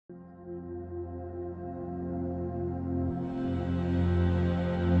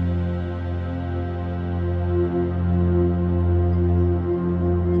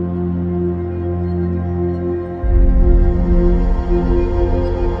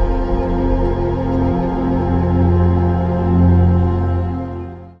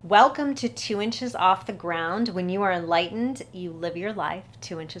Welcome to 2 Inches Off the Ground. When you are enlightened, you live your life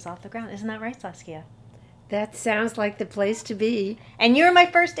 2 inches off the ground. Isn't that right, Saskia? That sounds like the place to be. And you're my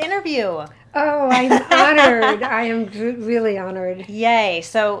first interview. Oh, I'm honored. I am really honored. Yay.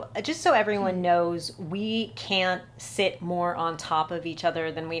 So just so everyone knows, we can't sit more on top of each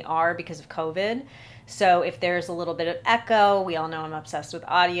other than we are because of COVID. So if there's a little bit of echo, we all know I'm obsessed with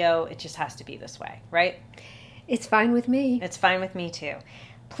audio. It just has to be this way, right? It's fine with me. It's fine with me too.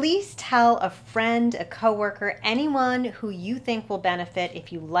 Please tell a friend, a coworker, anyone who you think will benefit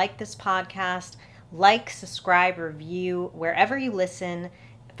if you like this podcast. Like, subscribe, review, wherever you listen.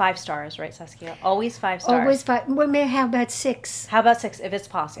 5 stars, right, Saskia? Always 5 stars. Always 5. Well, how about 6? How about 6, if it's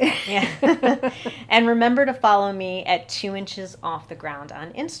possible? Yeah. And remember to follow me at 2 Inches Off the Ground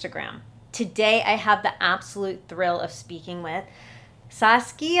on Instagram. Today, I have the absolute thrill of speaking with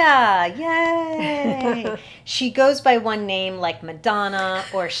Saskia. Yay! She goes by one name like Madonna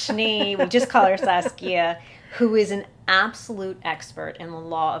or Schnee. We just call her Saskia, who is an absolute expert in the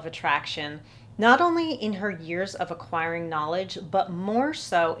law of attraction. Not only in her years of acquiring knowledge, but more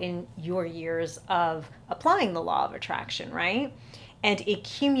so in your years of applying the law of attraction, right? And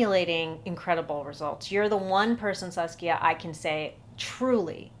accumulating incredible results. You're the one person, Saskia, I can say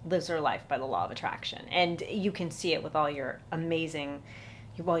truly lives her life by the law of attraction. And you can see it with all your amazing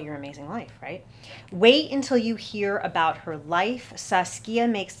life, right? Wait until you hear about her life. Saskia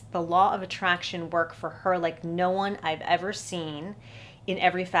makes the law of attraction work for her like no one I've ever seen in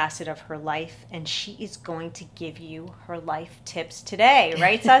every facet of her life, and she is going to give you her life tips today,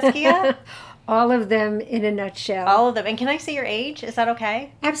 right, Saskia? All of them in a nutshell. All of them. And can I say your age? Is that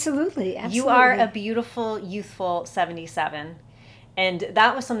okay? Absolutely. You are a beautiful, youthful 77. And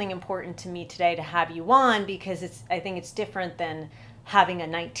that was something important to me today to have you on, because I think it's different than having a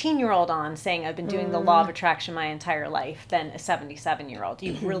 19-year-old on saying I've been doing the law of attraction my entire life than a 77-year-old.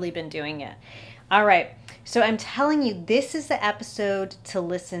 You've really been doing it. All right. So I'm telling you, this is the episode to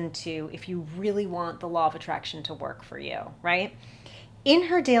listen to if you really want the law of attraction to work for you, right? In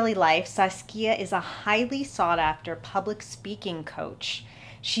her daily life, Saskia is a highly sought-after public speaking coach.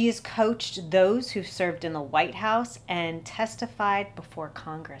 She has coached those who've served in the White House and testified before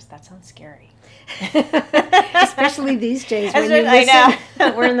Congress. That sounds scary. Especially these days when you listen. I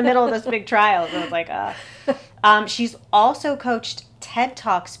know. We're in the middle of this big trial. So it's like, she's also coached TED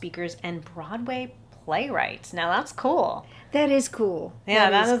Talk speakers and Broadway playwrights. Now that's cool. That is cool.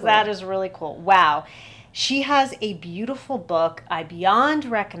 Yeah, that is really cool. Wow. She has a beautiful book I beyond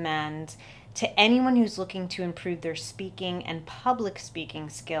recommend to anyone who's looking to improve their speaking and public speaking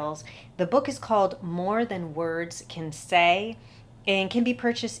skills. The book is called More Than Words Can Say and can be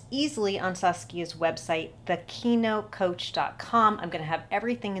purchased easily on Saskia's website, thekeynotecoach.com. I'm going to have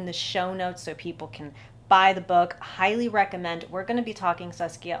everything in the show notes so people can buy the book. Highly recommend. We're going to be talking,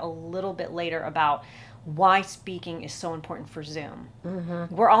 Saskia, a little bit later about why speaking is so important for Zoom.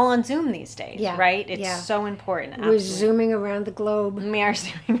 Mm-hmm. We're all on Zoom these days, right? It's so important. We're zooming around the globe. We are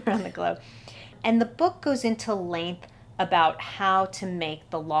zooming around the globe. And the book goes into length about how to make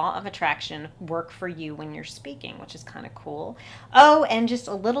the law of attraction work for you when you're speaking, which is kind of cool. Oh, and just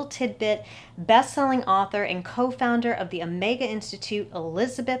a little tidbit, best-selling author and co-founder of the Omega Institute,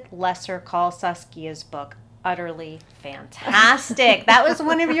 Elizabeth Lesser, calls Saskia's book utterly fantastic. That was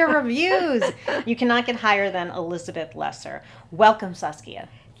one of your reviews. You cannot get higher than Elizabeth Lesser. Welcome, Saskia.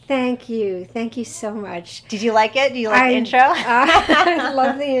 Thank you. Thank you so much. Did you like it? Do you like the intro? I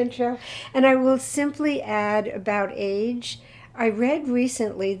love the intro. And I will simply add about age. I read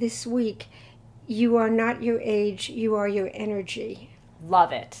recently this week, you are not your age, you are your energy.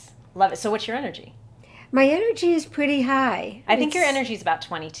 Love it. Love it. So what's your energy? My energy is pretty high. I think your energy is about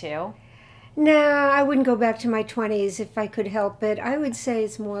 22. No, I wouldn't go back to my 20s if I could help it. I would say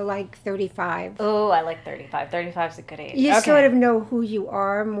it's more like 35. Oh, I like 35. 35 is a good age. You sort of know who you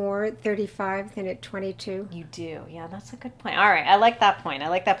are more at 35 than at 22. You do. Yeah, that's a good point. All right, I like that point.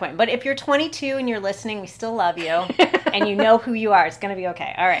 But if you're 22 and you're listening, we still love you. And you know who you are. It's going to be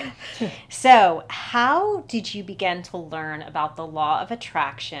okay. All right. So how did you begin to learn about the law of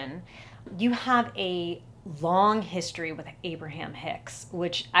attraction? You have a long history with Abraham Hicks,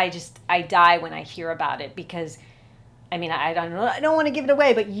 which I die when I hear about it, because I mean, I don't want to give it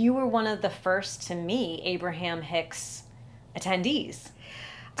away, but you were one of the first to meet Abraham Hicks attendees.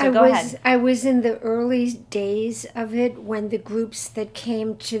 So go ahead. I was in the early days of it when the groups that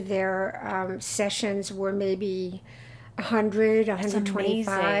came to their sessions were maybe 100,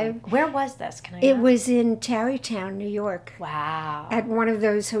 125. Where was this? Can I It ask? was in Tarrytown, New York. Wow. At one of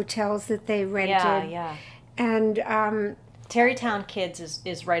those hotels that they rented. Yeah. And Tarrytown Kids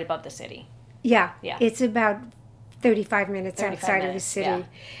is right above the city. Yeah. Yeah. It's about 35 minutes 35 outside of the minutes, city. yeah.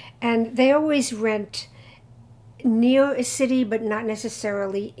 And they always rent near a city, but not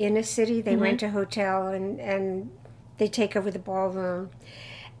necessarily in a city. They rent a hotel and they take over the ballroom.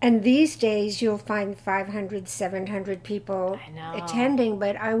 And these days you'll find 500, 700 people attending,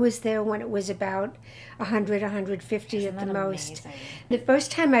 but I was there when it was about 100, 150 Isn't at the that most. amazing? The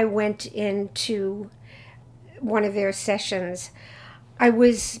first time I went into one of their sessions, I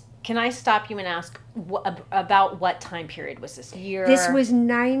was... Can I stop you and ask about what time period was this? Year? This was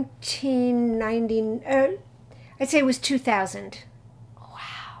 1990, I'd say it was 2000.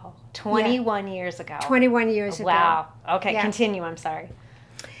 Wow. 21 years ago. 21 years ago. Wow. Okay, Yeah. continue. I'm sorry.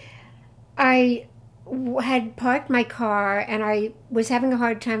 I had parked my car and I was having a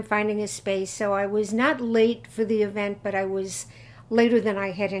hard time finding a space, so I was not late for the event, but I was later than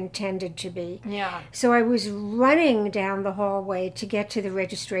I had intended to be. Yeah. So I was running down the hallway to get to the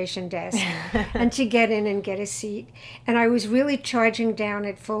registration desk and to get in and get a seat. And I was really charging down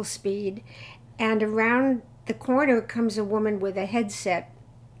at full speed. And around the corner comes a woman with a headset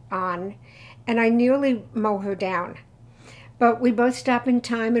on, and I nearly mow her down. But we both stop in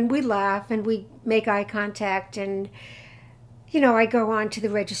time and we laugh and we make eye contact, and I go on to the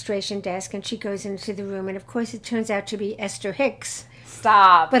registration desk and she goes into the room, and of course it turns out to be Esther Hicks.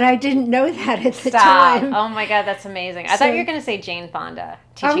 Stop. But I didn't know that at the Stop. time. Oh my God, that's amazing. I thought you were going to say Jane Fonda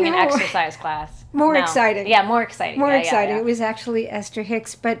teaching an exercise class. More exciting. Yeah, more exciting. More Yeah, exciting. yeah. It was actually Esther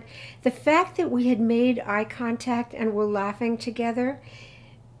Hicks. But the fact that we had made eye contact and were laughing together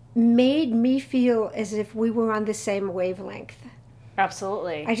made me feel as if we were on the same wavelength.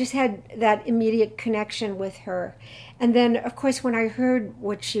 Absolutely. I just had that immediate connection with her. And then, of course, when I heard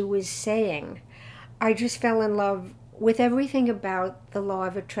what she was saying, I just fell in love with everything about the law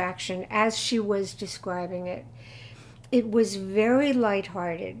of attraction as she was describing it. It was very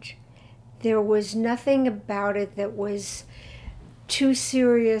lighthearted. There was nothing about it that was too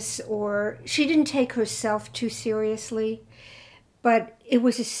serious, or she didn't take herself too seriously, but it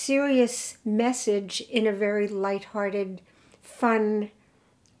was a serious message in a very lighthearted, fun,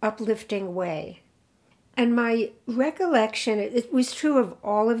 uplifting way. And my recollection, it was true of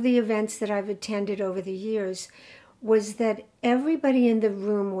all of the events that I've attended over the years, was that everybody in the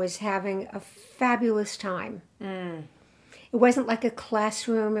room was having a fabulous time. It wasn't like a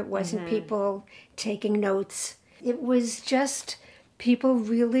classroom. It wasn't people taking notes. It was just people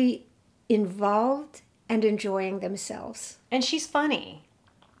really involved and enjoying themselves. And she's funny.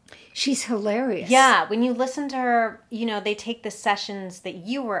 She's hilarious. Yeah, when you listen to her, they take the sessions that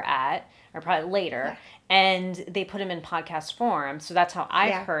you were at, or probably later, and they put them in podcast form. So that's how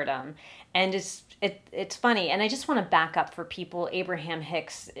I've heard them. And it's funny. And I just want to back up for people. Abraham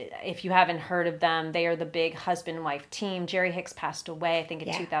Hicks, if you haven't heard of them, they are the big husband-wife team. Jerry Hicks passed away, I think,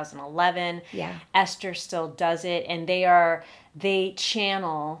 in 2011. Yeah. Esther still does it. And they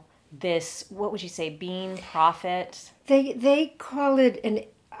channel this, what would you say, being prophet? They call it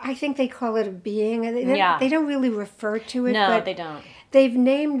I think they call it a being. They don't really refer to it. No, but they don't. They've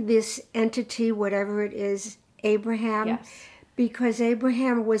named this entity, whatever it is, Abraham, Yes. because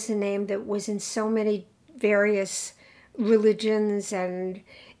Abraham was a name that was in so many various religions, and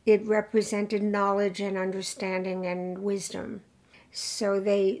it represented knowledge and understanding and wisdom. So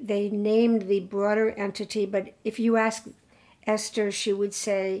they named the broader entity, but if you ask Esther, she would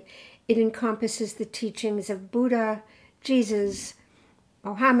say it encompasses the teachings of Buddha, Jesus,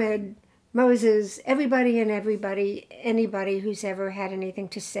 Mohammed, Moses, anybody who's ever had anything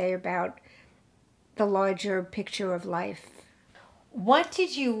to say about the larger picture of life. What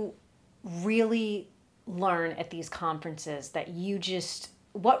did you really learn at these conferences that you just,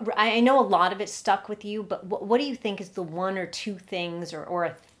 I know a lot of it stuck with you, but what do you think is the one or two things or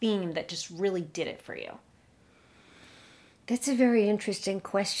a theme that just really did it for you? That's a very interesting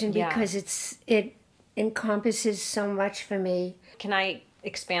question because it encompasses so much for me. Can I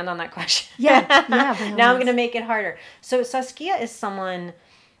expand on that question? Yeah. Now I'm going to make it harder. So Saskia is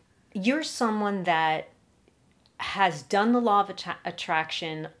you're someone that has done the law of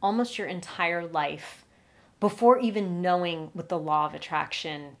attraction almost your entire life before even knowing what the law of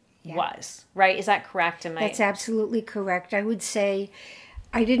attraction was, right? Is that correct? That's absolutely correct. I would say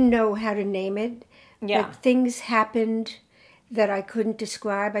I didn't know how to name it. Yeah. But things happened that I couldn't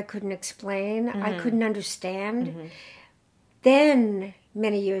describe, I couldn't explain, I couldn't understand. Then,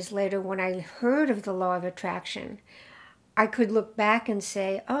 many years later, when I heard of the law of attraction, I could look back and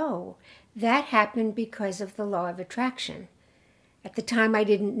say, oh, that happened because of the law of attraction. At the time, I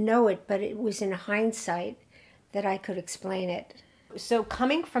didn't know it, but it was in hindsight that I could explain it. So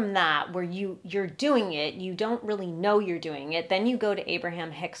coming from that, where you're doing it, you don't really know you're doing it, then you go to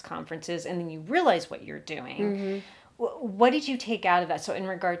Abraham Hicks conferences, and then you realize what you're doing. what did you take out of that? So in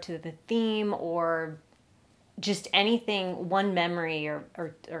regard to the theme or just anything, one memory or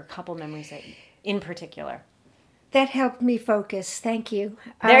a couple memories that in particular? That helped me focus. Thank you.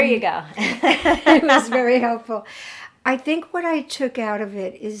 There you go. It was very helpful. I think what I took out of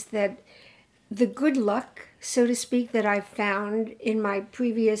it is that the good luck, so to speak, that I found in my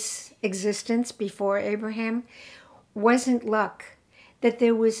previous existence before Abraham wasn't luck. That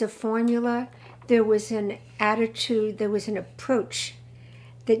there was a formula, there was an attitude, there was an approach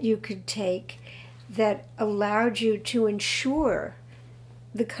that you could take that allowed you to ensure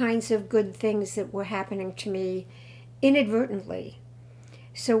the kinds of good things that were happening to me inadvertently.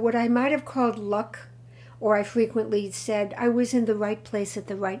 So what I might have called luck, or I frequently said, I was in the right place at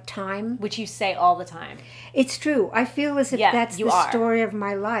the right time. Which you say all the time. It's true. I feel as if that's the story of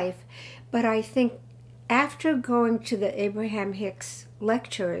my life. But I think after going to the Abraham Hicks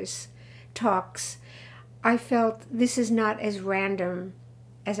lectures, talks, I felt this is not as random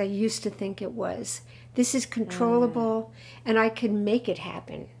as I used to think it was. This is controllable, and I can make it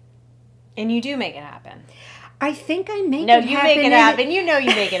happen. And you do make it happen. I think I make it happen. No, you make it happen. You know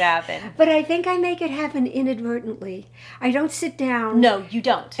you make it happen. But I think I make it happen inadvertently. I don't sit down. No, you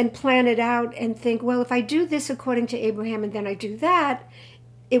don't. And plan it out and think, well, if I do this according to Abraham and then I do that,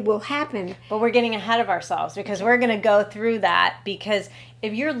 it will happen. But we're getting ahead of ourselves because we're going to go through that. Because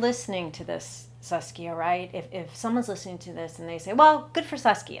if you're listening to this, Saskia, right? If someone's listening to this and they say, well, good for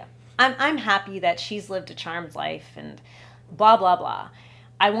Saskia. I'm happy that she's lived a charmed life and blah, blah, blah.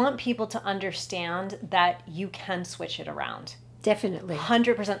 I want people to understand that you can switch it around. Definitely.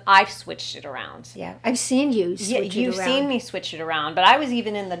 100%. I've switched it around. Yeah, I've seen you switch it around. You've seen me switch it around, but I was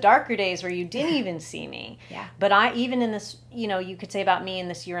even in the darker days where you didn't even see me. Yeah. But I, even in this, you could say about me in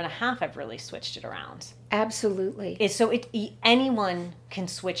this year and a half, I've really switched it around. Absolutely. So anyone can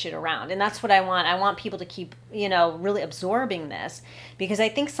switch it around. And that's what I want. I want people to keep, really absorbing this, because I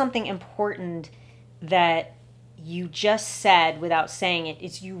think something important that you just said without saying it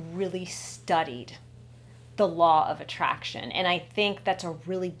is you really studied the law of attraction. And I think that's a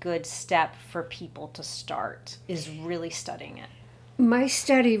really good step for people to start, is really studying it. My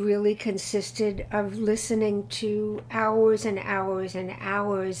study really consisted of listening to hours and hours and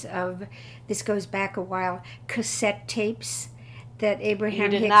hours of, this goes back a while, cassette tapes that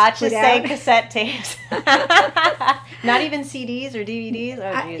Abraham Hicks put out. You did not just say cassette tapes. Not even CDs or DVDs?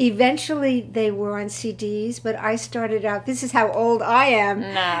 Oh, eventually they were on CDs, but I started out, this is how old I am.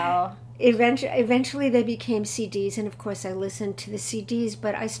 No. Eventually they became CDs, and of course I listened to the CDs,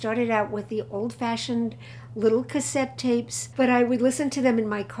 but I started out with the old-fashioned little cassette tapes, but I would listen to them in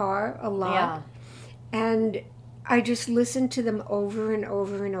my car a lot. Yeah. And I just listened to them over and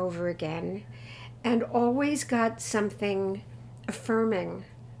over and over again, and always got something affirming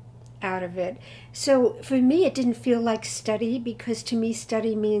out of it. So for me, it didn't feel like study, because to me,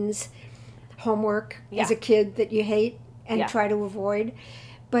 study means homework as a kid that you hate and try to avoid.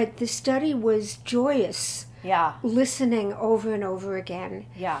 But the study was joyous. Yeah. Listening over and over again.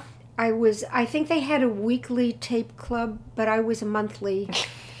 Yeah. I think they had a weekly tape club, but I was a monthly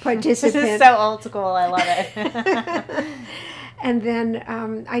participant. This is so old school. I love it. And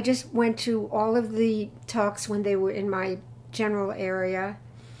then I just went to all of the talks when they were in my general area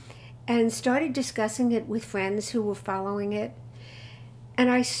and started discussing it with friends who were following it. And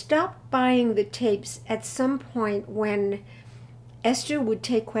I stopped buying the tapes at some point when Esther would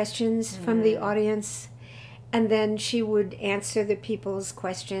take questions from the audience, and then she would answer the people's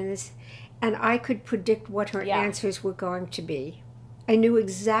questions, and I could predict what her answers were going to be. I knew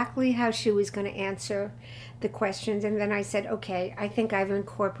exactly how she was going to answer the questions, and then I said, okay, I think I've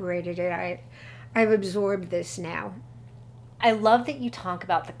incorporated it. I've absorbed this now. I love that you talk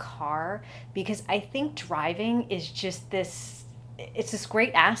about the car, because I think driving is just it's this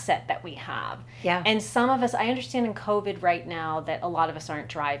great asset that we have. Yeah. And some of us, I understand in COVID right now that a lot of us aren't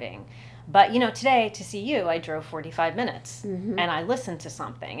driving. But, today to see you, I drove 45 minutes and I listened to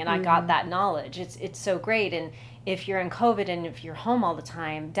something and I got that knowledge. It's so great. And if you're in COVID and if you're home all the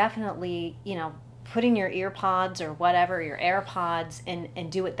time, definitely, put in your ear pods or whatever, your AirPods,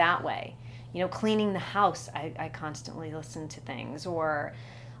 and do it that way. Cleaning the house, I constantly listen to things. Or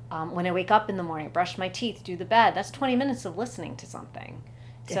when I wake up in the morning, brush my teeth, do the bed. That's 20 minutes of listening to something.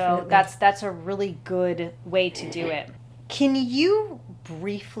 Definitely. So that's a really good way to do it. Can you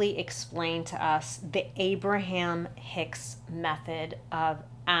briefly explain to us the Abraham Hicks method of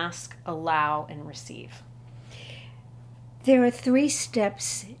ask, allow, and receive? There are 3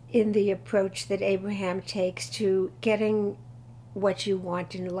 steps in the approach that Abraham takes to getting what you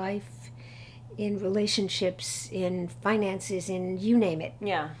want in life, in relationships, in finances, in you name it.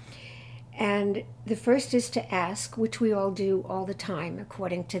 Yeah. And the first is to ask, which we all do all the time,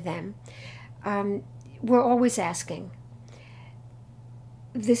 according to them. We're always asking.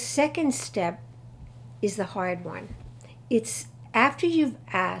 The second step is the hard one. It's after you've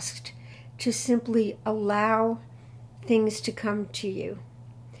asked to simply allow things to come to you.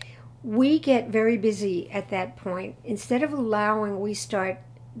 We get very busy at that point. Instead of allowing, we start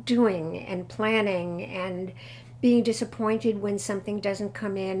doing and planning and being disappointed when something doesn't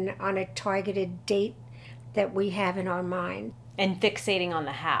come in on a targeted date that we have in our mind. And fixating on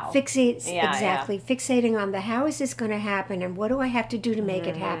the how. Exactly. Fixating on the how is this going to happen, and what do I have to do to make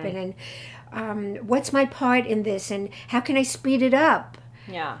it happen, and what's my part in this, and how can I speed it up?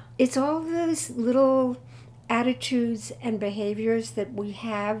 Yeah. It's all those little attitudes and behaviors that we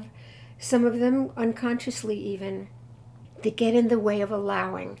have, some of them unconsciously even, that get in the way of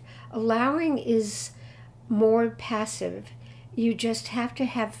allowing. Allowing is more passive. You just have to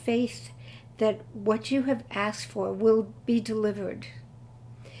have faith that what you have asked for will be delivered.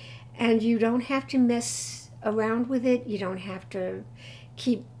 And you don't have to mess around with it. You don't have to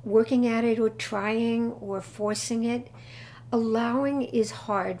keep working at it or trying or forcing it. Allowing is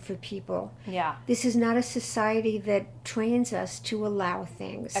hard for people. Yeah. This is not a society that trains us to allow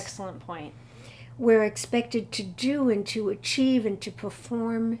things. Excellent point. We're expected to do and to achieve and to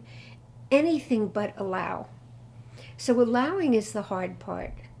perform anything but allow. So allowing is the hard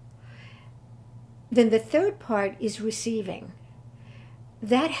part. Then the third part is receiving.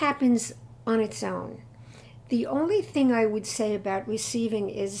 That happens on its own. The only thing I would say about receiving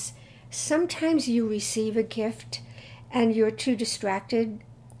is sometimes you receive a gift and you're too distracted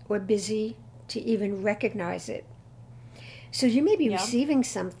or busy to even recognize it. So you may be receiving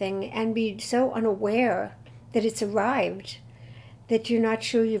something and be so unaware that it's arrived that you're not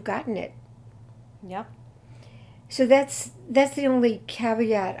sure you've gotten it. Yep. So that's the only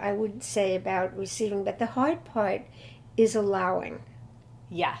caveat I would say about receiving. But the hard part is allowing.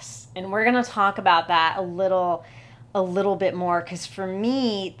 Yes, and we're going to talk about that a little bit more, because for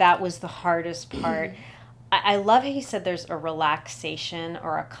me, that was the hardest part. I love how you said there's a relaxation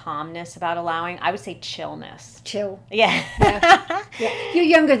or a calmness about allowing. I would say chillness. Chill. Yeah. Yeah. You're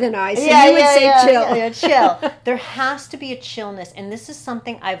younger than I, so you would say chill. Yeah, chill. There has to be a chillness, and this is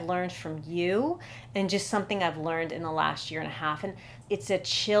something I've learned from you and just something I've learned in the last year and a half, and it's a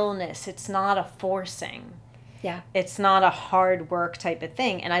chillness. It's not a forcing. Yeah. It's not a hard work type of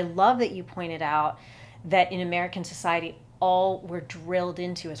thing. And I love that you pointed out that in American society, all we're drilled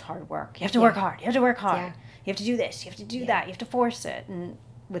into is hard work. You have to work hard. You have to work hard. Yeah. You have to do this. You have to do that. You have to force it. And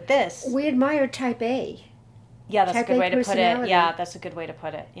with this, we admire type A. Yeah, that's a good way to put it. Yeah, that's a good way to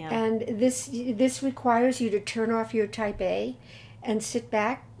put it. Yeah. And this requires you to turn off your type A and sit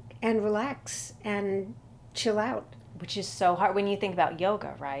back and relax and chill out. Which is so hard when you think about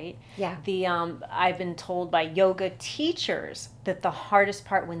yoga, right? Yeah. I've been told by yoga teachers that the hardest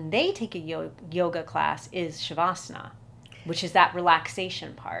part when they take a yoga class is shavasana, which is that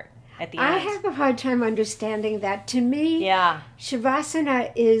relaxation part at the end. I have a hard time understanding that. To me,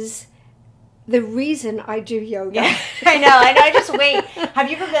 shavasana is the reason I do yoga. Yeah, I know. I just wait. Have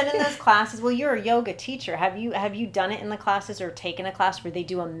you ever been in those classes? Well, you're a yoga teacher. Have you done it in the classes or taken a class where they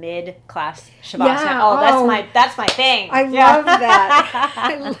do a mid-class shavasana? Yeah. That's my thing. I love that.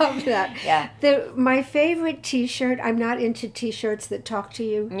 I love that. Yeah. My favorite T-shirt. I'm not into T-shirts that talk to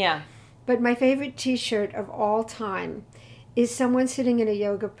you. Yeah. But my favorite T-shirt of all time is someone sitting in a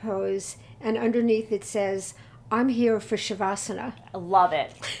yoga pose, and underneath it says, "I'm here for shavasana." Love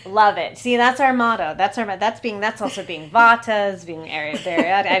it. Love it. See, that's our motto. That's also being vatas, being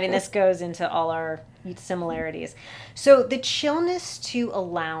area. I mean, this goes into all our similarities. So the chillness to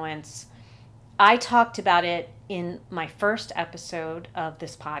allowance, I talked about it in my first episode of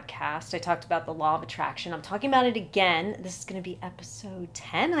this podcast. I talked about the law of attraction. I'm talking about it again. This is going to be episode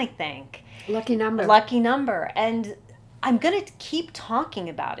 10, I think. Lucky number. Lucky number. And I'm going to keep talking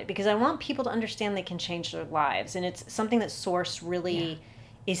about it because I want people to understand they can change their lives. And it's something that Source really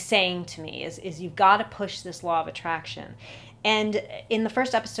is saying to me is you've got to push this law of attraction. And in the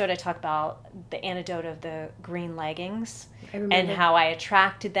first episode, I talked about the antidote of the green leggings and how I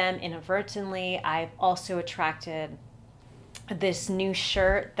attracted them inadvertently. I've also attracted this new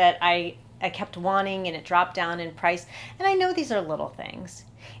shirt that I kept wanting, and it dropped down in price. And I know these are little things.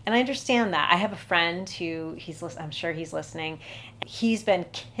 And I understand that. I have a friend who, I'm sure he's listening. He's been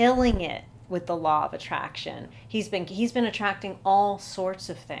killing it with the law of attraction. He's been attracting all sorts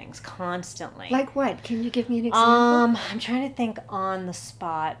of things constantly. Like what? Can you give me an example? I'm trying to think on the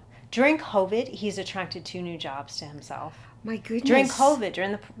spot. During COVID, he's attracted 2 new jobs to himself. My goodness. During COVID,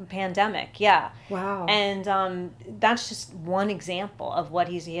 during the pandemic, yeah. Wow. And that's just one example of what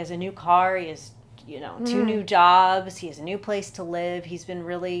he has a new car, he has, two new jobs, he has a new place to live. He's been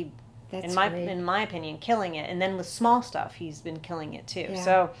really, in my opinion, killing it. And then with small stuff, he's been killing it too. Yeah.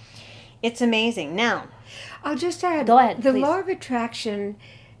 So it's amazing. Now, I'll just add, go ahead, the please. law of attraction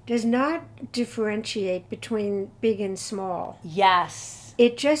does not differentiate between big and small. Yes.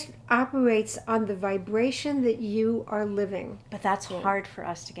 It just operates on the vibration that you are living. But that's hard for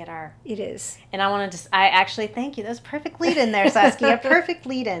us to get It is. And I want to I actually thank you. That was a perfect lead in there, Saskia. Perfect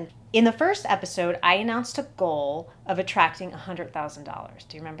lead in. In the first episode, I announced a goal of attracting $100,000.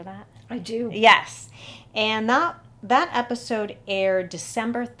 Do you remember that? I do. Yes. And that episode aired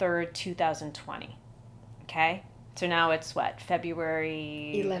December 3rd, 2020. Okay? So now it's what?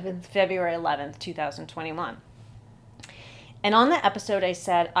 February 11th, 2021. And on the episode, I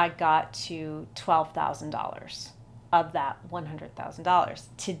said I got to $12,000 of that $100,000.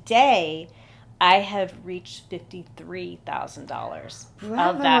 Today, I have reached $53,000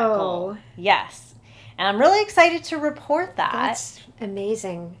 of that goal. Yes. And I'm really excited to report that. That's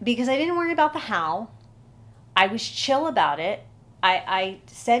amazing. Because I didn't worry about the how. I was chill about it. I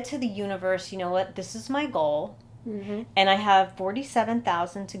said to the universe, you know what, this is my goal. Mm-hmm. And I have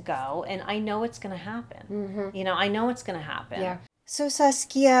 47,000 to go, and I know it's going to happen. Mm-hmm. I know it's going to happen. Yeah. So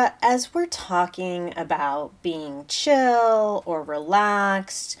Saskia, as we're talking about being chill or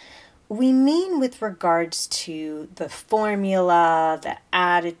relaxed, we mean with regards to the formula, the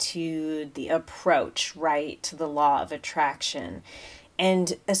attitude, the approach, right, to the law of attraction,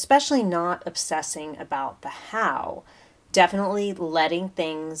 and especially not obsessing about the how. Definitely letting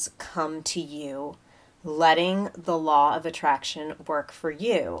things come to you. Letting the law of attraction work for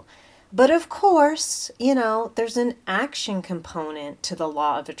you. But of course, there's an action component to the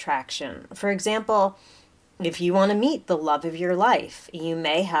law of attraction. For example, if you want to meet the love of your life, you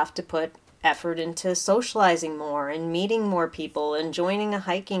may have to put effort into socializing more and meeting more people and joining a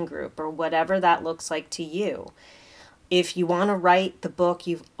hiking group or whatever that looks like to you. If you want to write the book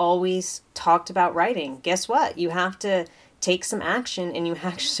you've always talked about writing, guess what? You have to take some action and you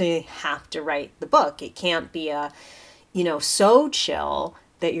actually have to write the book. It can't be so chill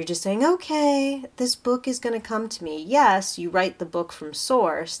that you're just saying, okay, this book is going to come to me. Yes, you write the book from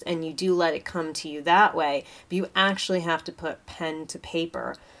source and you do let it come to you that way, but you actually have to put pen to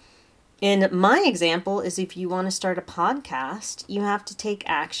paper. In my example is if you want to start a podcast, you have to take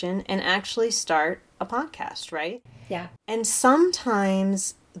action and actually start a podcast, right? Yeah. And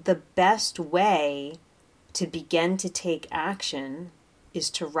sometimes the best way to begin to take action is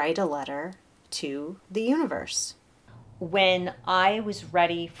to write a letter to the universe. When I was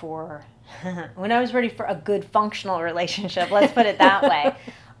ready for a good functional relationship, let's put it that way,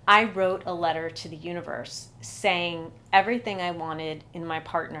 I wrote a letter to the universe saying everything I wanted in my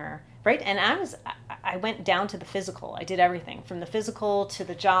partner, right? And I went down to the physical. I did everything from the physical to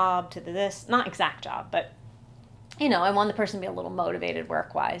the job to this, not exact job, but I want the person to be a little motivated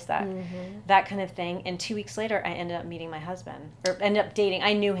work-wise, that kind of thing. And 2 weeks later, I ended up meeting my husband. Or ended up dating.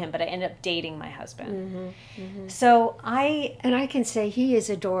 I knew him, but I ended up dating my husband. So And I can say he is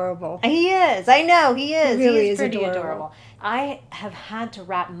adorable. He is. I know, he is. He really is is pretty adorable. I have had to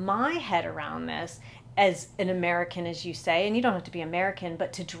wrap my head around this as an American, as you say. And you don't have to be American,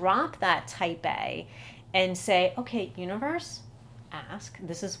 but to drop that type A and say, okay, universe, ask.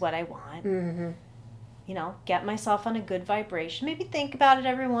 This is what I want. Mm-hmm. Get myself on a good vibration. Maybe think about it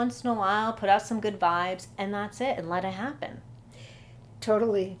every once in a while, put out some good vibes, and that's it, and let it happen.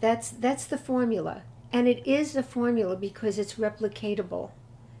 Totally. That's the formula. And it is the formula because it's replicatable.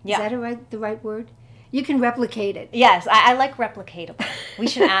 Yeah. Is that the right word? You can replicate it. Yes, I like replicatable. We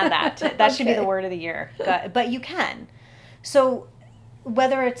should add that. That should be the word of the year. But you can. So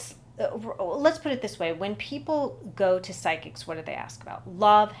whether it's, let's put it this way. When people go to psychics, what do they ask about?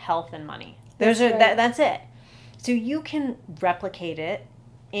 Love, health, and money. That's it. So you can replicate it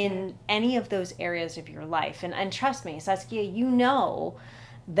in any of those areas of your life. And trust me, Saskia, you know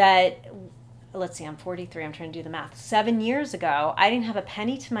that, let's see, I'm 43. I'm trying to do the math. 7 years ago, I didn't have a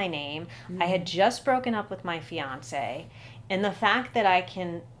penny to my name. Mm-hmm. I had just broken up with my fiance. And the fact that I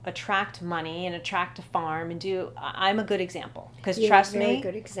can attract money and attract a farm and I'm a good example. Because trust me,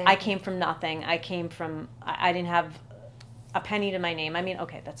 I came from nothing. I didn't have a penny to my name. I mean,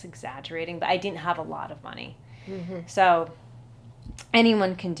 okay, that's exaggerating, but I didn't have a lot of money. Mm-hmm. So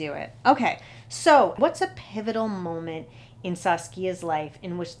anyone can do it. Okay, so what's a pivotal moment in Saskia's life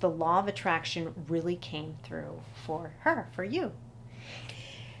in which the law of attraction really came through for her, for you?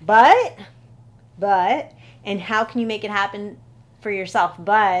 But, and how can you make it happen for yourself?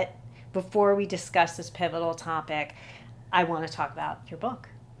 But before we discuss this pivotal topic, I want to talk about your book,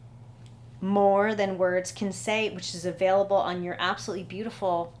 More Than Words Can Say, which is available on your absolutely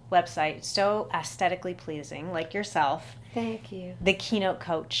beautiful website, so aesthetically pleasing, like yourself. Thank you.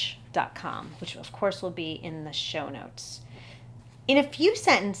 thekeynotecoach.com, which of course will be in the show notes. In a few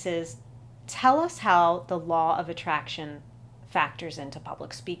sentences, tell us how the law of attraction factors into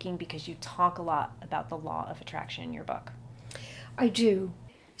public speaking, because you talk a lot about the law of attraction in your book. I do.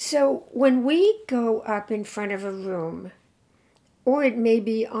 So when we go up in front of a room, or it may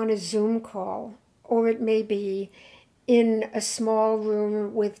be on a Zoom call, or it may be in a small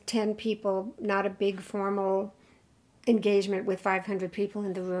room with 10 people, not a big formal engagement with 500 people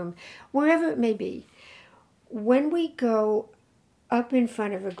in the room, wherever it may be, when we go up in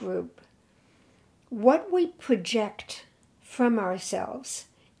front of a group, what we project from ourselves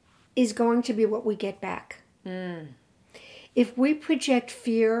is going to be what we get back. If we project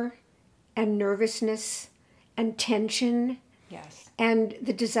fear and nervousness and tension, yes, and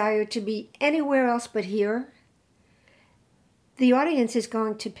the desire to be anywhere else but here, the audience is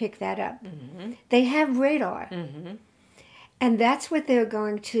going to pick that up. Mm-hmm. They have radar. Mm-hmm. And that's what they're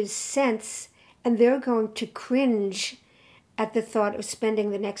going to sense, and they're going to cringe at the thought of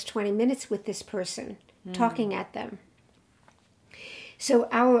spending the next 20 minutes with this person, talking at them. So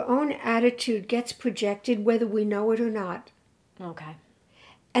our own attitude gets projected whether we know it or not. Okay.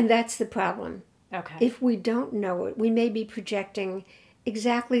 And that's the problem. Okay. If we don't know it, we may be projecting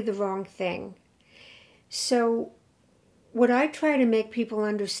exactly the wrong thing. So what I try to make people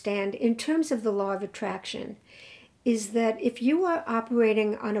understand in terms of the law of attraction is that if you are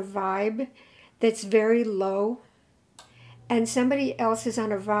operating on a vibe that's very low and somebody else is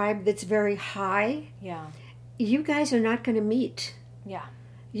on a vibe that's very high, you guys are not going to meet. Yeah.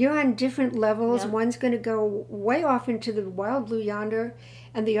 You're on different levels. Yeah. One's going to go way off into the wild blue yonder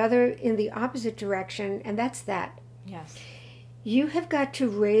and the other in the opposite direction, and that's that. Yes. You have got to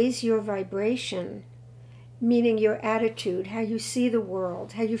raise your vibration, meaning your attitude, how you see the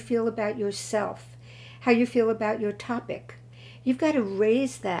world, how you feel about yourself, how you feel about your topic. You've got to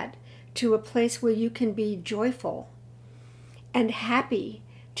raise that to a place where you can be joyful and happy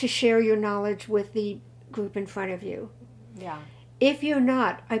to share your knowledge with the group in front of you. Yeah. If you're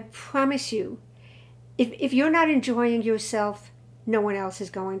not, I promise you, if you're not enjoying yourself, no one else is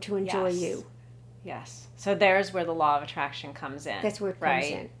going to enjoy you. Yes. So there's where the law of attraction comes in. That's where it comes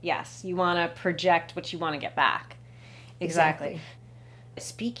in. Yes. You want to project what you want to get back. Exactly.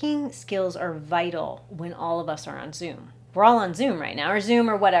 Speaking skills are vital when all of us are on Zoom. We're all on Zoom right now, or Zoom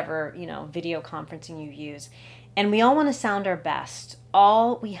or whatever, video conferencing you use. And we all want to sound our best.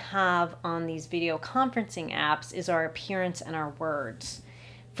 All we have on these video conferencing apps is our appearance and our words.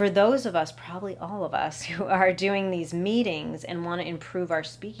 For those of us, probably all of us, who are doing these meetings and want to improve our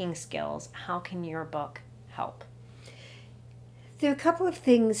speaking skills, how can your book help? There are a couple of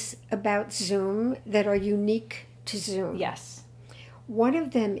things about Zoom that are unique to Zoom. Yes. One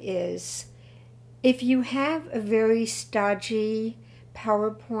of them is if you have a very stodgy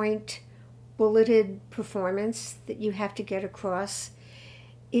PowerPoint bulleted performance that you have to get across,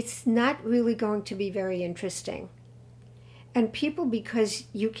 it's not really going to be very interesting. And people, because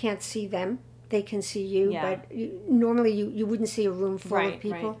you can't see them, they can see you, but normally you wouldn't see a room full of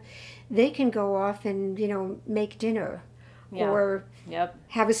people. Right. They can go off and, make dinner or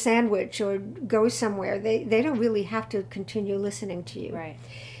have a sandwich or go somewhere. They don't really have to continue listening to you. Right.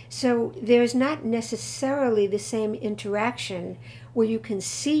 So there's not necessarily the same interaction where you can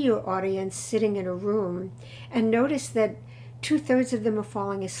see your audience sitting in a room and notice that 2/3 of them are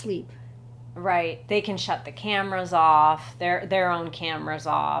falling asleep. Right. They can shut the cameras off, their own cameras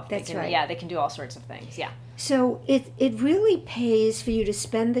off. That's right. Yeah, they can do all sorts of things. Yeah. So it really pays for you to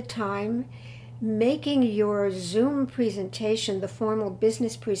spend the time making your Zoom presentation, the formal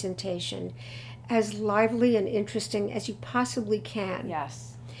business presentation, as lively and interesting as you possibly can. Yes.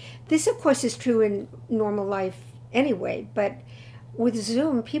 This, of course, is true in normal life anyway, but with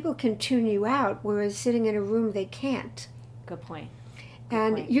Zoom, people can tune you out, whereas sitting in a room, they can't. Good point.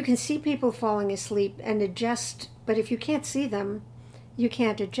 And you can see people falling asleep and adjust, but if you can't see them, you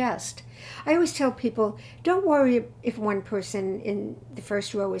can't adjust. I always tell people, don't worry if one person in the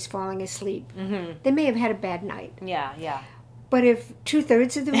first row is falling asleep. Mm-hmm. They may have had a bad night. Yeah. But if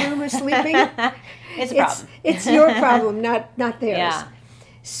 2/3 of the room are sleeping, it's a problem. It's your problem, not theirs. Yeah.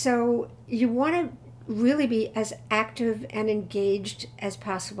 So you want to really be as active and engaged as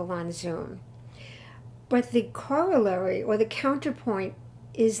possible on Zoom. But the corollary or the counterpoint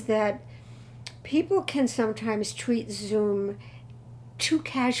is that people can sometimes treat Zoom too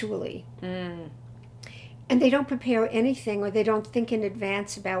casually. Mm. And they don't prepare anything, or they don't think in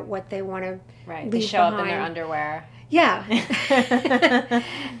advance about what they want to leave They show behind. up in their underwear. Yeah.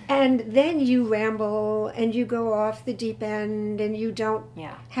 And then you ramble and you go off the deep end and you don't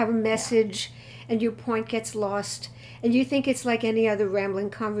have a message and your point gets lost. And you think it's like any other rambling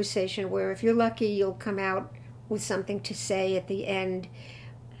conversation where if you're lucky, you'll come out with something to say at the end.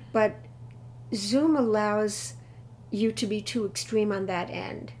 But Zoom allows you to be too extreme on that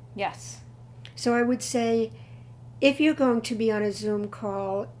end. Yes. So I would say if you're going to be on a Zoom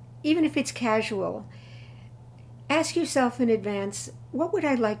call, even if it's casual, ask yourself in advance, what would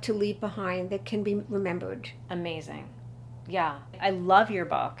I like to leave behind that can be remembered? Amazing. Yeah. I love your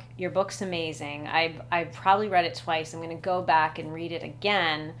book. Your book's amazing. I've probably read it twice. I'm going to go back and read it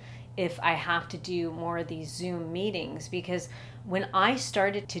again if I have to do more of these Zoom meetings, because when I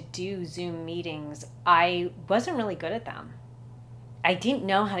started to do Zoom meetings, I wasn't really good at them. I didn't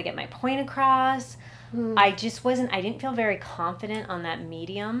know how to get my point across. I didn't feel very confident on that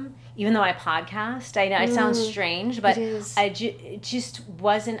medium, even though I podcast. I know it sounds strange, but it just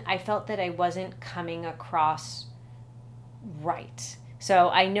wasn't, I felt that I wasn't coming across right. So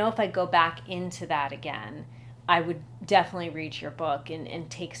I know if I go back into that again, I would definitely read your book and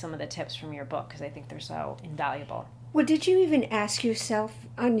take some of the tips from your book, because I think they're so invaluable. Well, did you even ask yourself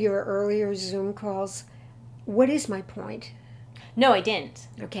on your earlier Zoom calls, what is my point? No, I didn't.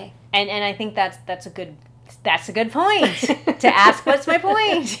 Okay. And I think that's a good point to ask, what's my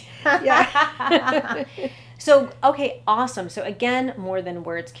point? Yeah. So, okay, awesome. So again, More Than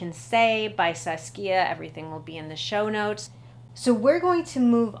Words Can Say by Saskia. Everything will be in the show notes. So we're going to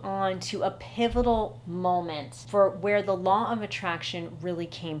move on to a pivotal moment for where the law of attraction really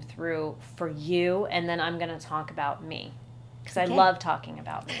came through for you, and then I'm going to talk about me. Because I love talking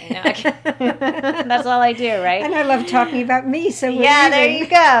about me. You know? That's all I do, right? And I love talking about me. So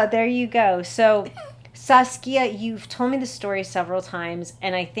there you go. So, Saskia, you've told me the story several times,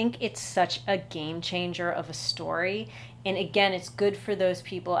 and I think it's such a game changer of a story. And again, it's good for those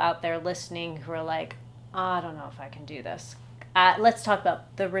people out there listening who are like, I don't know if I can do this. Let's talk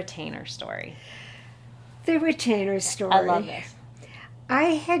about the retainer story. The retainer story. I love this.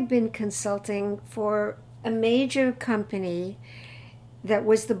 I had been consulting for a major company that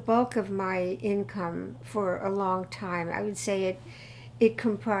was the bulk of my income for a long time. I would say it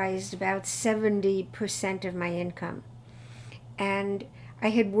comprised about 70% of my income. And I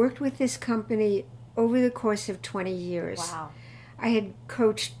had worked with this company over the course of 20 years. Wow. I had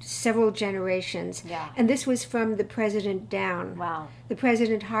coached several generations. Yeah. And this was from the president down. Wow. The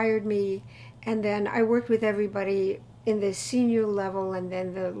president hired me, and then I worked with everybody in the senior level and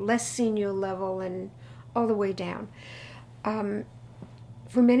then the less senior level and all the way down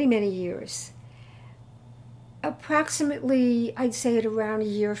for many, many years. Approximately, I'd say at around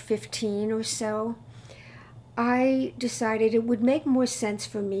year 15 or so, I decided it would make more sense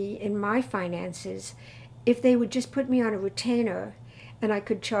for me in my finances if they would just put me on a retainer and I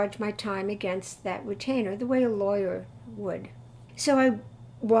could charge my time against that retainer the way a lawyer would. So I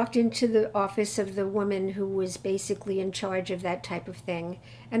walked into the office of the woman who was basically in charge of that type of thing,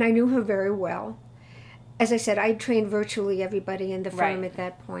 and I knew her very well. As I said, I trained virtually everybody in the firm at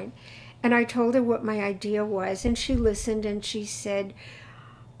that point. And I told her what my idea was, and she listened and she said,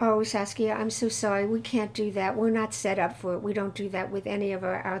 "Oh, Saskia, I'm so sorry. We can't do that. We're not set up for it. We don't do that with any of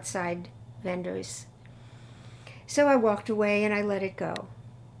our outside vendors." So I walked away and I let it go.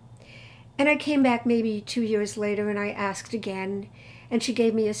 And I came back maybe 2 years later and I asked again, and she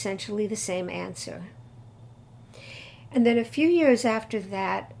gave me essentially the same answer. And then a few years after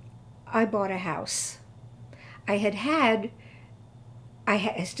that, I bought a house.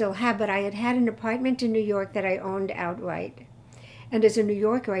 I still have, but I had had an apartment in New York that I owned outright. And as a New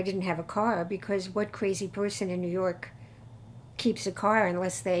Yorker, I didn't have a car, because what crazy person in New York keeps a car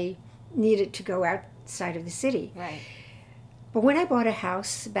unless they need it to go outside of the city? Right. But when I bought a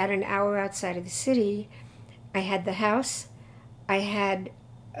house about an hour outside of the city, I had the house, I had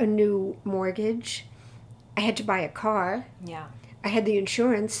a new mortgage, I had to buy a car, I had the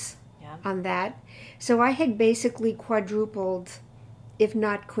insurance on that. So I had basically quadrupled, if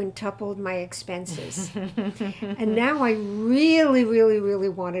not quintupled, my expenses. And now I really, really, really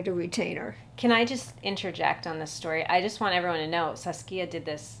wanted a retainer. Can I just interject on this story? I just want everyone to know Saskia did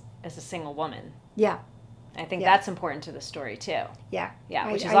this as a single woman. Yeah. I think that's important to the story, too. Yeah.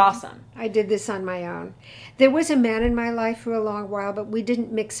 Which is awesome. I did this on my own. There was a man in my life for a long while, but we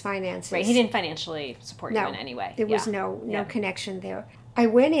didn't mix finances. Right. He didn't financially support you in any way. There was no connection there. I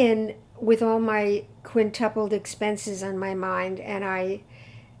went in with all my quintupled expenses on my mind, and I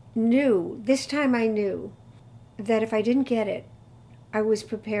knew that if I didn't get it, I was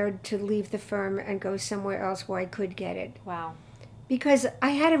prepared to leave the firm and go somewhere else where I could get it. Wow. Because I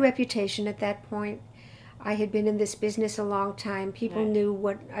had a reputation at that point. I had been in this business a long time. People Right. knew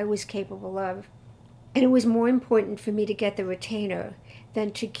what I was capable of. And it was more important for me to get the retainer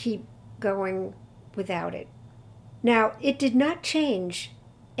than to keep going without it. Now, it did not change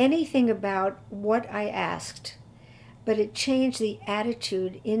anything about what I asked, but it changed the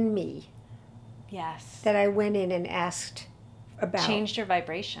attitude in me Yes. that I went in and asked about. Changed your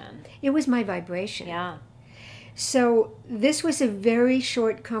vibration. It was my vibration. Yeah. So this was a very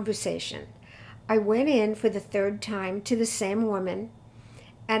short conversation. I went in for the third time to the same woman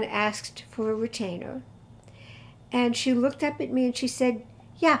and asked for a retainer. And she looked up at me and she said,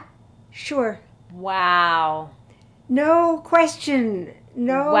 "Yeah, sure." Wow. No question,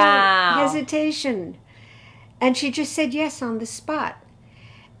 no Wow. hesitation. And she just said yes on the spot.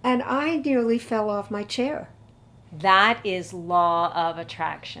 And I nearly fell off my chair. That is law of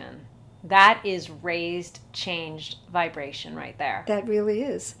attraction. That is raised, changed vibration right there. That really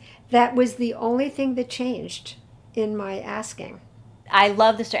is. That was the only thing that changed in my asking. I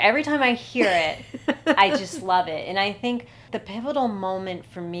love the story. Every time I hear it, I just love it. And I think the pivotal moment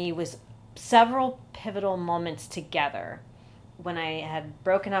for me was several pivotal moments together. When I had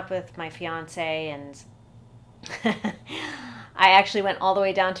broken up with my fiance and I actually went all the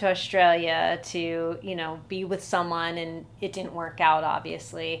way down to Australia to, be with someone, and it didn't work out,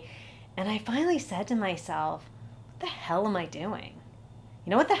 obviously. And I finally said to myself, what the hell am I doing?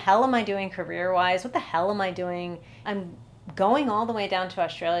 What the hell am I doing career-wise? What the hell am I doing? I'm going all the way down to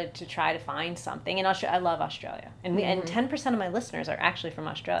Australia to try to find something. And I love Australia. And and 10% of my listeners are actually from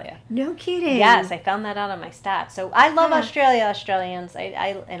Australia. No kidding. Yes, I found that out on my stats. So I love Australia, Australians.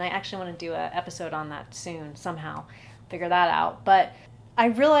 I actually want to do an episode on that soon, somehow. Figure that out. But I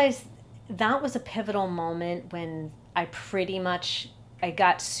realized that was a pivotal moment when I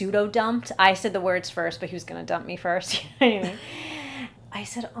got pseudo-dumped. I said the words first, but he was going to dump me first. You know what I mean? I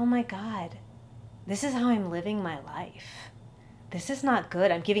said, oh my God, this is how I'm living my life. This is not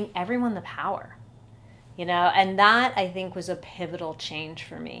good. I'm giving everyone the power. And that, I think, was a pivotal change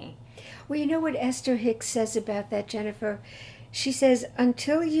for me. Well, you know what Esther Hicks says about that, Jennifer? She says,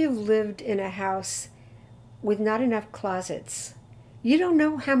 until you've lived in a house with not enough closets, you don't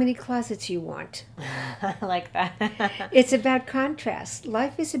know how many closets you want. I like that. It's about contrast.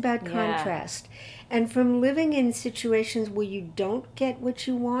 Life is about contrast. And from living in situations where you don't get what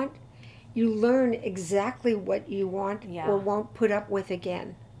you want, you learn exactly what you want or won't put up with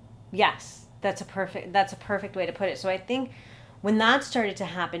again. Yes, that's a perfect way to put it. So I think when that started to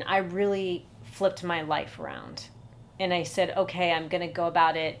happen, I really flipped my life around. And I said, okay, I'm going to go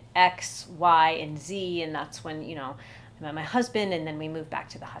about it X, Y, and Z. And that's when, I met my husband, and then we moved back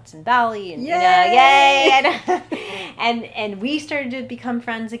to the Hudson Valley. And, yay! And we started to become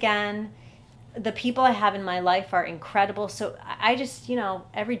friends again. The people I have in my life are incredible. So I just,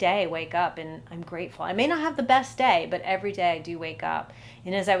 every day I wake up and I'm grateful. I may not have the best day, but every day I do wake up.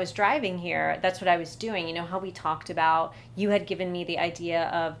 And as I was driving here, that's what I was doing. You know how we talked about, you had given me the idea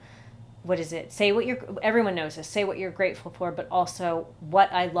of, what is it? Everyone knows this, say what you're grateful for, but also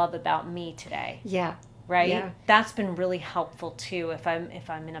what I love about me today. Yeah. Right? Yeah. That's been really helpful too. If I'm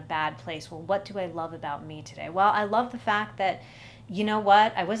in a bad place, well, what do I love about me today? Well, I love the fact that, you know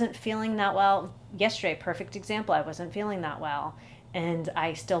what? I wasn't feeling that well yesterday. Perfect example. I wasn't feeling that well, and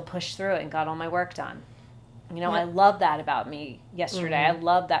I still pushed through it and got all my work done. I love that about me yesterday. I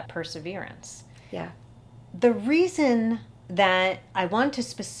love that perseverance. Yeah. The reason that I wanted to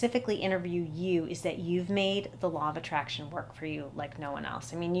specifically interview you is that you've made the law of attraction work for you like no one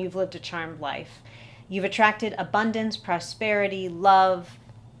else. I mean, you've lived a charmed life. You've attracted abundance, prosperity, love,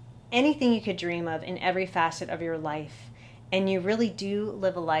 anything you could dream of in every facet of your life. And you really do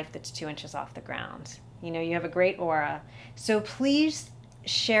live a life that's 2 inches off the ground. You have a great aura. So please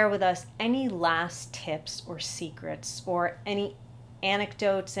share with us any last tips or secrets or any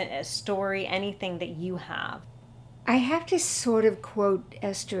anecdotes, a story, anything that you have. I have to sort of quote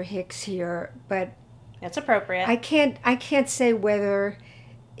Esther Hicks here, but that's appropriate. I can't say whether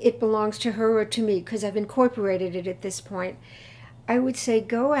it belongs to her or to me because I've incorporated it at this point. I would say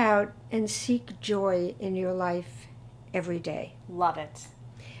go out and seek joy in your life every day. Love it.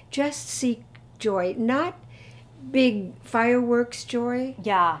 Just seek joy, not big fireworks joy.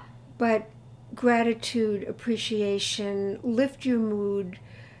 Yeah. But gratitude, appreciation, lift your mood.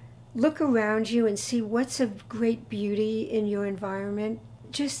 Look around you and see what's of great beauty in your environment.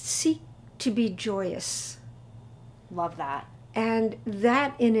 Just seek to be joyous. Love that. And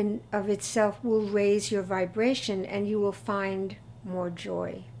that in and of itself will raise your vibration and you will find more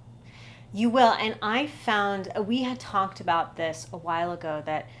joy. You will. And I found, we had talked about this a while ago,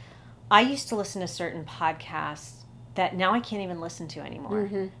 that I used to listen to certain podcasts that now I can't even listen to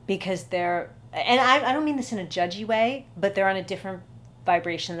anymore because they're and I don't mean this in a judgy way, but they're on a different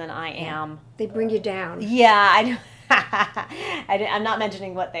vibration than I am. They bring you down. Yeah, I'm not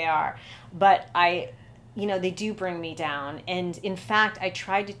mentioning what they are, but they do bring me down. And in fact, I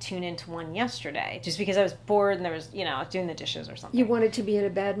tried to tune into one yesterday just because I was bored and there was, I was doing the dishes or something. You wanted to be in a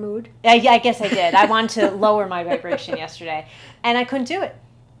bad mood? Yeah, I guess I did. I wanted to lower my vibration yesterday, and I couldn't do it.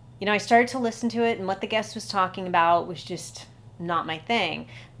 I started to listen to it, and what the guest was talking about was just not my thing.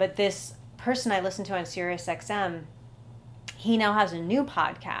 But this person I listened to on Sirius XM, he now has a new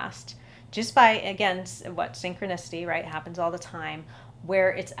podcast, just by, again, what synchronicity, right, happens all the time, where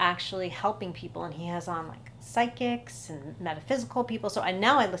it's actually helping people, and he has on like psychics and metaphysical people. So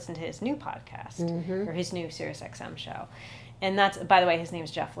now I listen to his new podcast, or his new Sirius XM show. And that's, by the way, his name is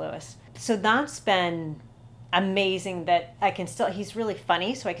Jeff Lewis. So that's been amazing that I can still, he's really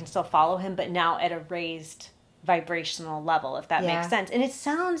funny, so I can still follow him, but now at a raised vibrational level, if that makes sense. And it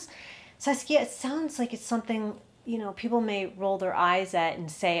sounds, Saskia, it sounds like it's something, people may roll their eyes at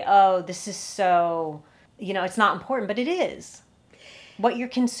and say, oh, this is so, it's not important, but it is. What you're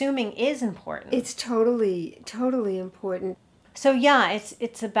consuming is important. It's totally, totally important. So yeah,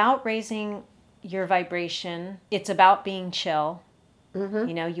 it's about raising your vibration. It's about being chill.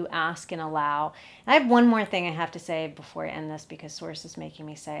 You ask and allow. And I have one more thing I have to say before I end this, because Source is making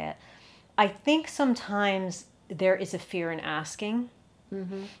me say it. I think sometimes there is a fear in asking.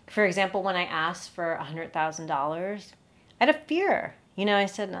 For example, when I asked for $100,000, I had a fear. I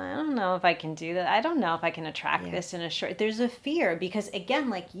said, I don't know if I can do that. I don't know if I can attract this in a short. There's a fear because, again,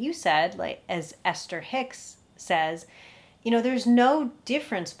 like you said, like as Esther Hicks says, there's no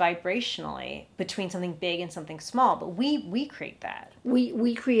difference vibrationally between something big and something small, but we create that.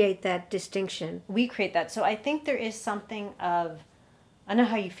 We create that distinction. We create that. So I think there is something of, I don't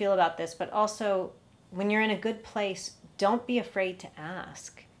know how you feel about this, but also when you're in a good place, don't be afraid to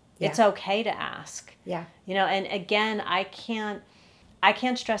ask. Yeah. It's okay to ask. Yeah. And again, I can't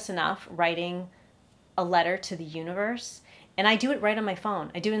stress enough writing a letter to the universe. And I do it right on my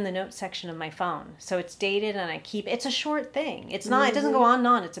phone. I do it in the notes section of my phone. So it's dated and it's a short thing. It's not, it doesn't go on and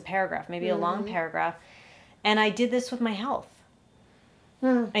on. It's a paragraph, maybe a long paragraph. And I did this with my health.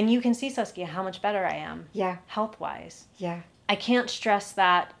 And you can see, Saskia, how much better I am. Yeah. Health-wise. Yeah. I can't stress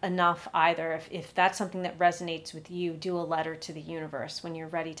that enough either. If that's something that resonates with you, do a letter to the universe when you're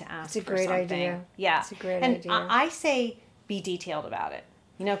ready to ask for something. It's a great idea. Yeah. It's a great idea. And I say be detailed about it.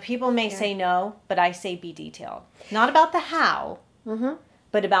 People may say no, but I say be detailed. Not about the how,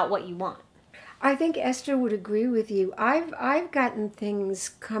 but about what you want. I think Esther would agree with you. I've gotten things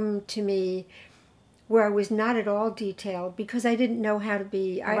come to me where I was not at all detailed because I didn't know how to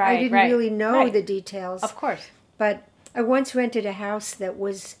be. I didn't really know the details. Of course. But I once rented a house that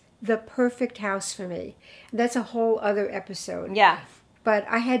was the perfect house for me. That's a whole other episode. Yeah. But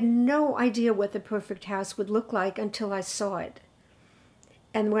I had no idea what the perfect house would look like until I saw it.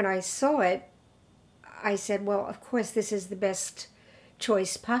 And when I saw it, I said, well, of course, this is the best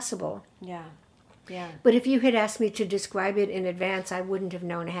choice possible. Yeah, yeah. But if you had asked me to describe it in advance, I wouldn't have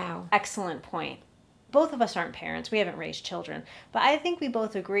known how. Excellent point. Both of us aren't parents. We haven't raised children. But I think we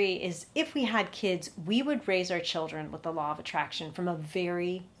both agree is if we had kids, we would raise our children with the law of attraction from a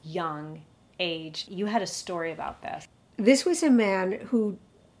very young age. You had a story about this. This was a man who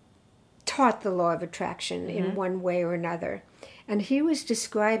taught the law of attraction in one way or another. And he was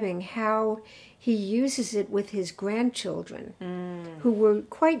describing how he uses it with his grandchildren, who were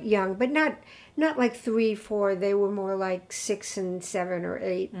quite young, but not like 3, 4. They were more like 6 and 7 or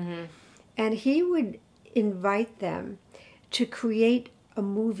 8. And he would invite them to create a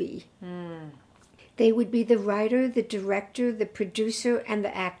movie. They would be the writer, the director, the producer, and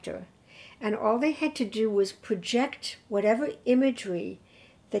the actor. And all they had to do was project whatever imagery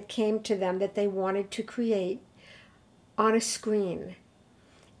that came to them that they wanted to create on a screen,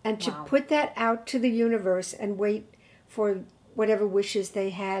 and to put that out to the universe and wait for whatever wishes they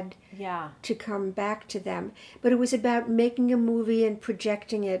had to come back to them. But it was about making a movie and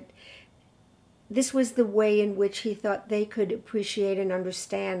projecting it. This was the way in which he thought they could appreciate and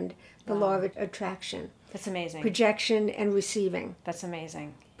understand the law of attraction. That's amazing. Projection and receiving. That's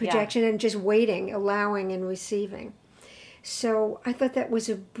amazing. Projection and just waiting, allowing and receiving. So I thought that was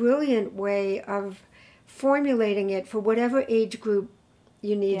a brilliant way of formulating it for whatever age group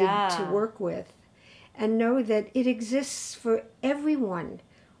you needed to work with, and know that it exists for everyone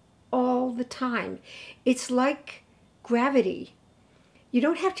all the time. It's like gravity. You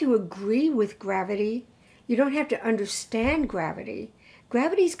don't have to agree with gravity. You don't have to understand gravity.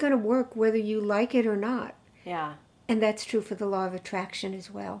 Gravity's going to work whether you like it or not. Yeah. And that's true for the law of attraction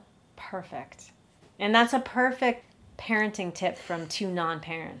as well. Perfect. And that's a perfect parenting tip from two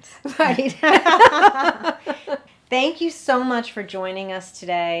non-parents. Right. Thank you so much for joining us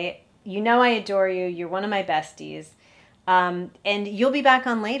today. You know I adore you. You're one of my besties. And you'll be back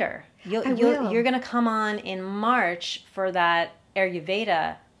on later. You're going to come on in March for that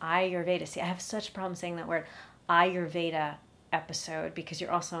Ayurveda. See, I have such a problem saying that word. Ayurveda episode, because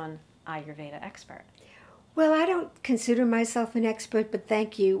you're also an Ayurveda expert. Well, I don't consider myself an expert, but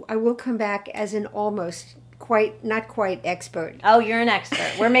thank you. I will come back as an almost not quite expert. Oh, you're an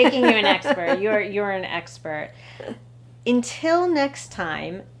expert. We're making you an expert. You're an expert. Until next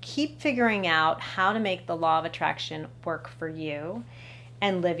time, keep figuring out how to make the law of attraction work for you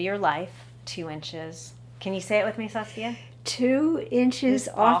and live your life 2 inches. Can you say it with me, Saskia? 2 inches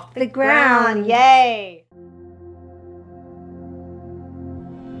off the ground. Yay!